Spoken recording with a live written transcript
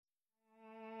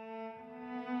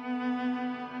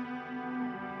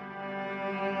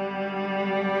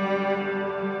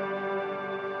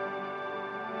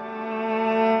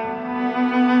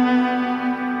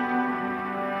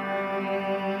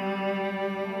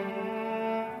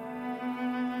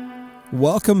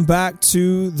Welcome back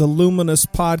to the Luminous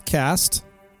Podcast.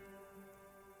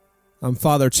 I'm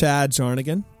Father Chad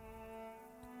Jarnigan,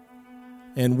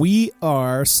 and we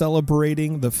are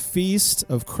celebrating the Feast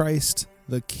of Christ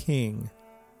the King,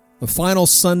 the final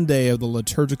Sunday of the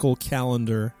liturgical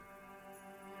calendar.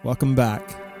 Welcome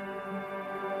back.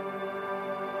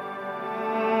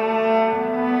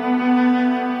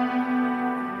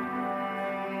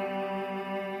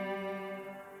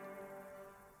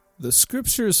 The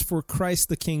scriptures for Christ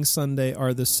the King Sunday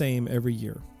are the same every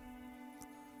year.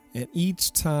 And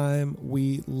each time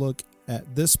we look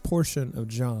at this portion of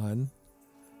John,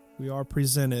 we are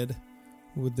presented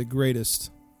with the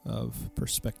greatest of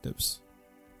perspectives.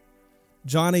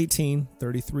 John 18,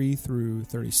 33 through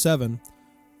 37.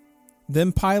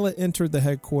 Then Pilate entered the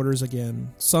headquarters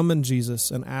again, summoned Jesus,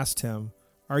 and asked him,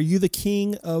 "Are you the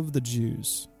king of the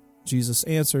Jews?" Jesus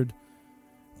answered,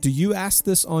 "Do you ask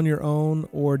this on your own,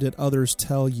 or did others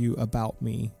tell you about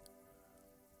me?"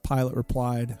 Pilate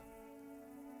replied,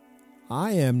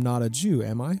 "I am not a Jew,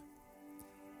 am I?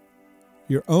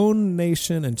 Your own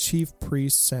nation and chief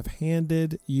priests have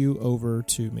handed you over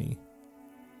to me.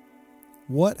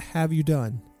 What have you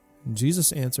done?" And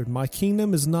Jesus answered, "My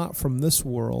kingdom is not from this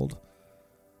world.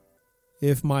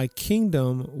 If my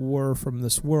kingdom were from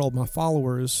this world, my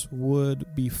followers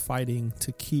would be fighting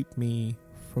to keep me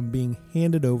from being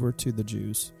handed over to the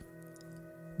Jews.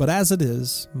 But as it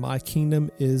is, my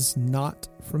kingdom is not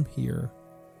from here."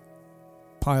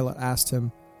 Pilate asked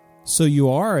him, "So you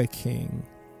are a king?"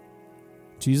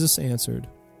 Jesus answered,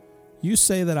 "You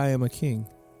say that I am a king.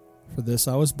 For this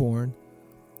I was born,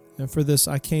 and for this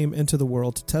I came into the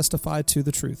world to testify to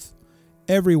the truth.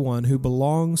 Everyone who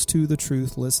belongs to the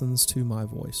truth listens to my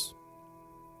voice."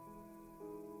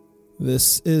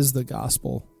 This is the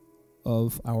gospel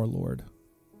of our Lord.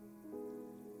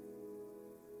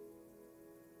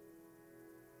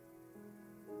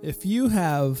 If you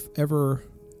have ever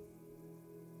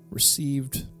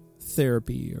received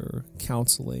therapy or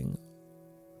counseling,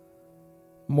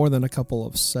 more than a couple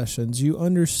of sessions, you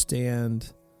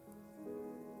understand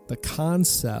the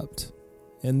concept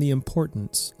and the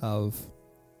importance of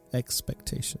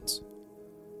expectations,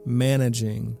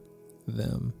 managing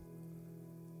them,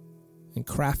 and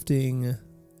crafting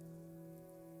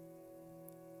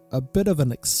a bit of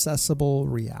an accessible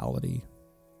reality.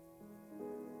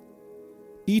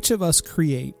 Each of us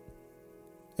create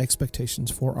expectations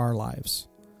for our lives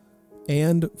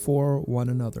and for one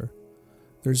another.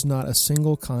 There's not a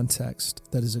single context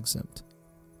that is exempt.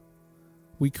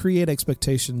 We create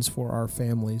expectations for our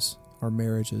families, our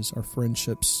marriages, our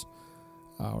friendships,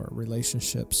 our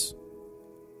relationships,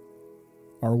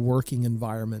 our working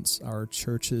environments, our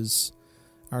churches,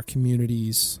 our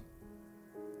communities,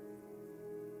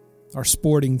 our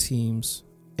sporting teams.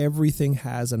 Everything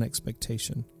has an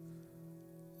expectation.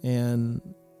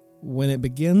 And when it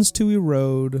begins to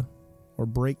erode or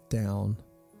break down,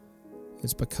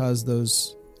 it's because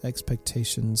those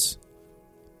expectations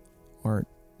aren't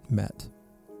met.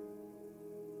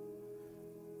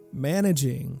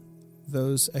 Managing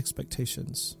those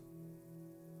expectations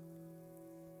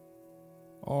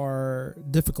are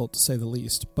difficult to say the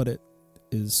least, but it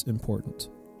is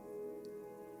important.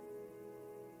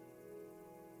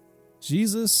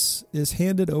 Jesus is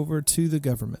handed over to the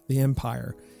government, the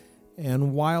empire,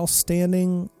 and while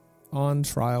standing on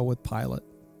trial with Pilate,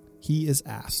 he is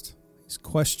asked, he's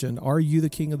questioned, "Are you the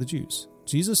king of the Jews?"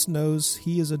 Jesus knows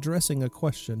he is addressing a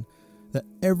question that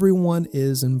everyone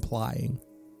is implying.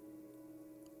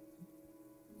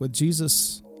 With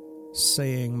Jesus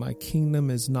saying, "My kingdom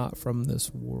is not from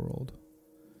this world.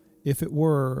 If it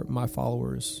were, my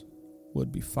followers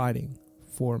would be fighting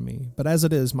for me. But as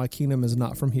it is, my kingdom is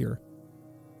not from here."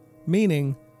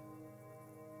 Meaning,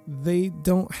 they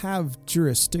don't have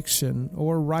jurisdiction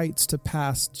or rights to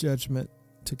pass judgment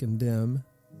to condemn,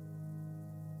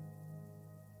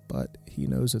 but he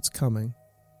knows it's coming.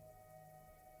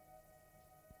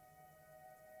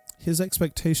 His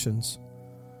expectations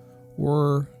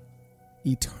were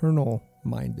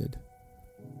eternal-minded.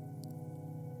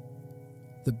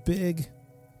 The big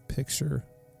picture,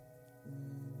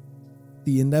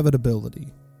 the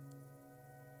inevitability.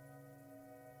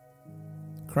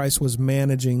 Christ was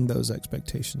managing those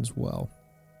expectations well.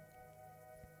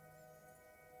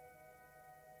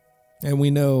 And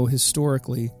we know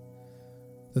historically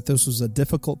that this was a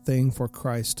difficult thing for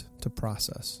Christ to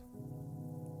process.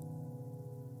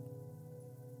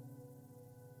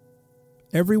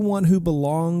 Everyone who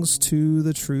belongs to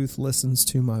the truth listens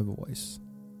to my voice.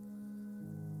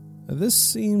 Now, this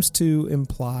seems to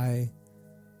imply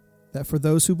that for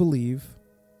those who believe,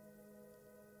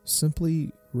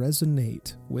 simply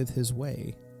resonate with his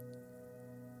way,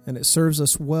 and it serves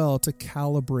us well to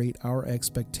calibrate our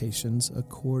expectations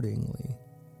accordingly.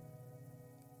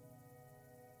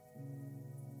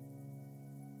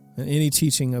 In any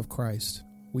teaching of Christ,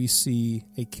 we see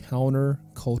a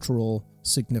counter-cultural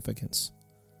significance.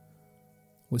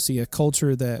 We see a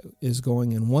culture that is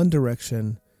going in one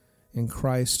direction, and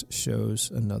Christ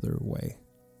shows another way.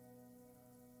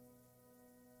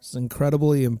 It's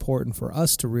incredibly important for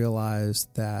us to realize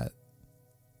that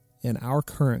in our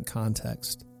current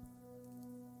context,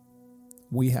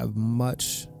 we have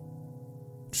much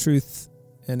truth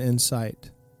and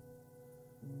insight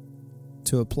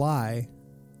to apply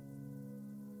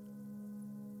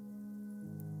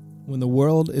when the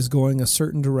world is going a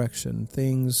certain direction.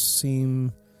 Things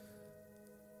seem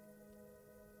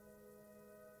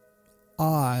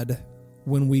odd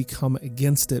when we come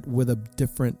against it with a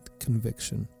different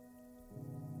conviction.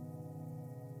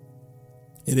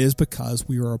 It is because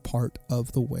we are a part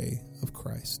of the way of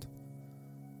Christ.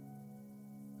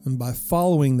 And by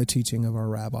following the teaching of our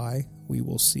rabbi, we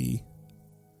will see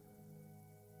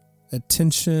a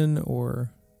tension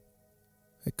or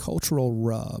a cultural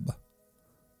rub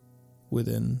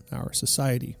within our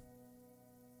society.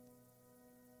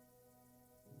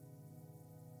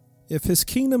 If his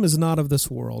kingdom is not of this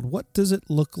world, what does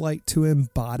it look like to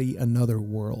embody another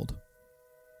world?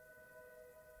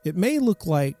 It may look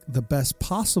like the best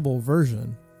possible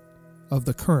version of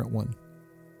the current one.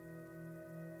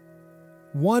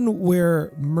 One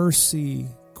where mercy,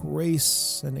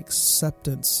 grace, and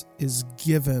acceptance is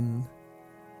given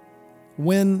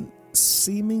when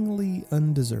seemingly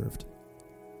undeserved.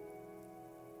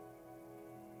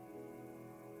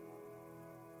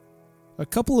 A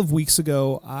couple of weeks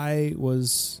ago, I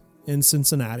was in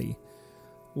Cincinnati,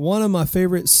 one of my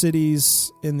favorite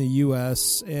cities in the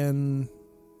U.S., and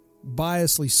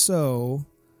biasly so,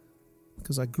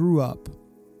 because I grew up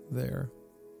there.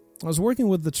 I was working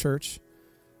with the church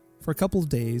for a couple of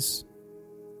days,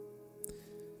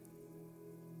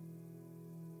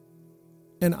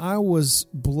 and I was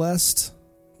blessed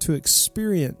to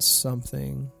experience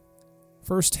something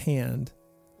firsthand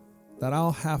that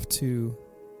I'll have to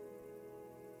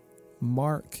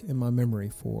mark in my memory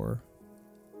for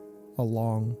a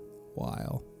long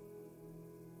while.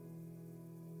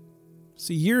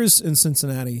 See, years in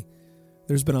Cincinnati,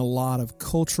 there's been a lot of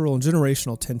cultural and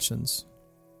generational tensions,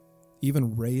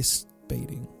 even race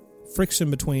baiting, friction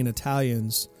between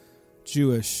Italians,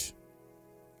 Jewish,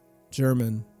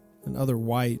 German, and other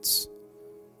whites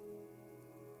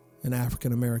and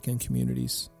African American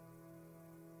communities.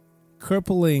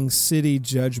 Crippling city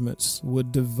judgments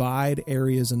would divide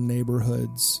areas and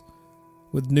neighborhoods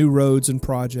with new roads and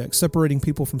projects, separating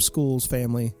people from schools,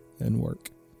 family, and work.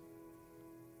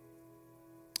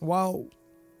 While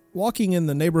walking in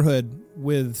the neighborhood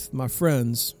with my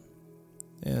friends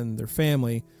and their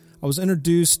family, I was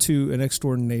introduced to an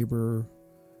next-door neighbor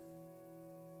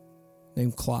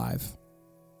named Clive.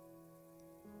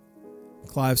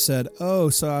 Clive said, "Oh,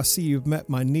 so I see you've met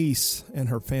my niece and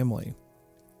her family.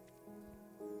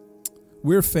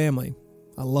 We're family.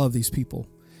 I love these people.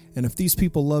 And if these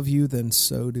people love you, then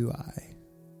so do I."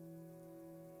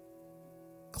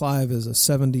 Clive is a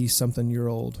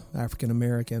 70-something-year-old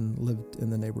African-American, lived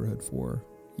in the neighborhood for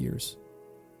years.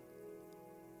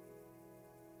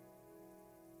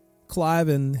 Clive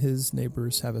and his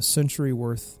neighbors have a century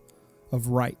worth of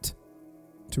right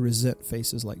to resent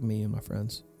faces like me and my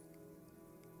friends.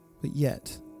 But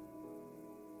yet,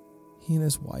 he and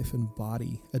his wife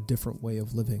embody a different way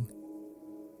of living.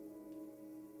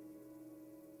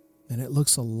 And it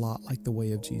looks a lot like the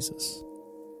way of Jesus.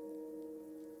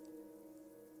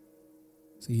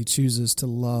 So he chooses to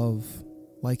love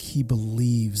like he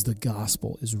believes the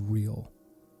gospel is real.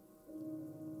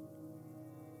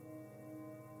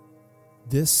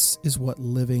 This is what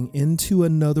living into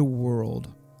another world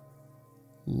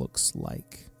looks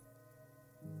like.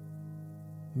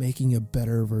 Making a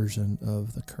better version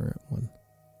of the current one.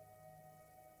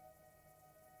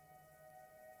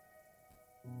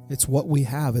 It's what we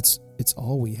have. It's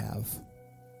all we have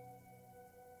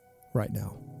right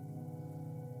now.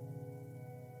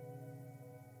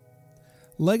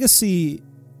 Legacy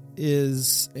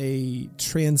is a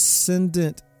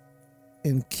transcendent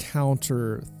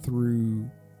encounter through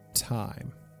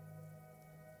time.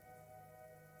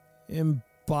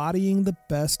 Embodying the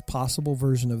best possible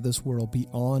version of this world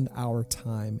beyond our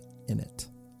time in it.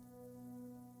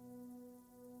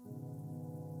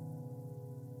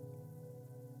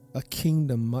 A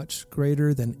kingdom much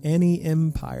greater than any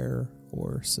empire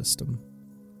or system.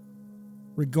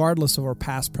 Regardless of our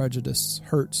past prejudice,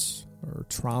 hurts, or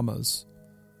traumas,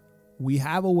 we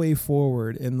have a way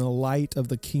forward in the light of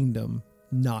the kingdom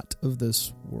not of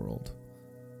this world.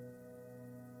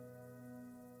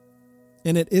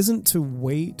 And it isn't to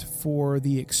wait for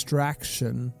the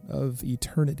extraction of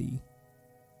eternity,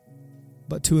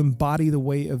 but to embody the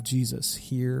way of Jesus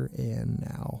here and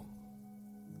now.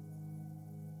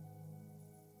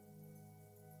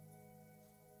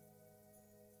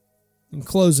 In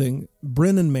closing,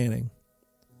 Brennan Manning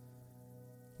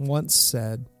once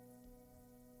said,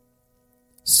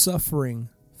 "Suffering,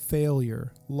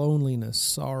 failure, loneliness,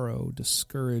 sorrow,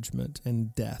 discouragement,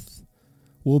 and death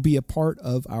will be a part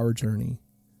of our journey,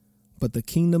 but the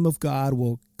kingdom of God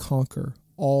will conquer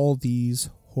all these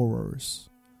horrors.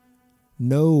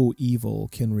 No evil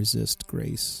can resist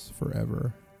grace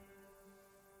forever."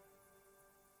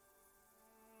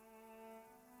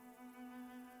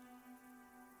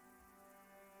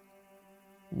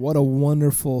 What a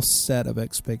wonderful set of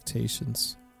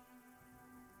expectations.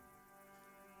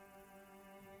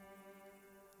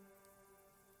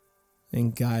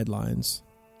 And guidelines.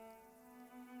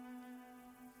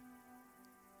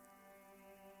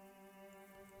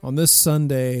 On this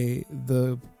Sunday,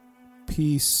 the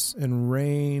peace and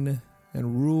reign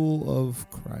and rule of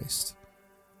Christ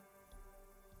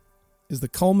is the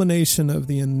culmination of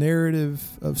the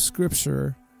narrative of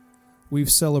Scripture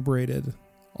we've celebrated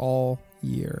all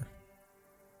year.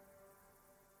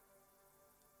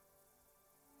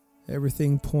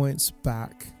 Everything points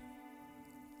back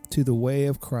to the way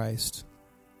of Christ,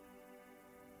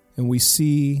 and we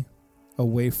see a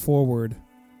way forward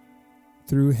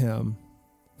through Him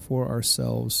for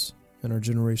ourselves and our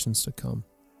generations to come.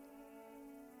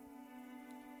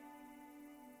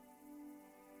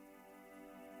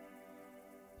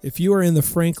 If you are in the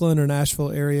Franklin or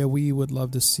Nashville area, we would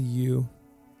love to see you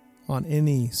on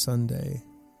any Sunday.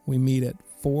 We meet at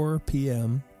 4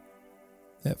 p.m.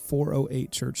 at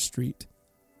 408 Church Street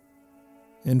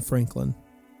in Franklin.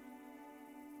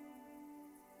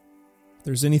 If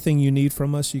there's anything you need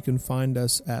from us, you can find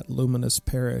us at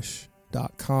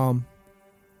luminousparish.com.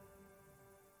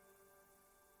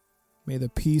 May the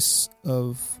peace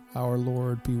of our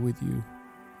Lord be with you.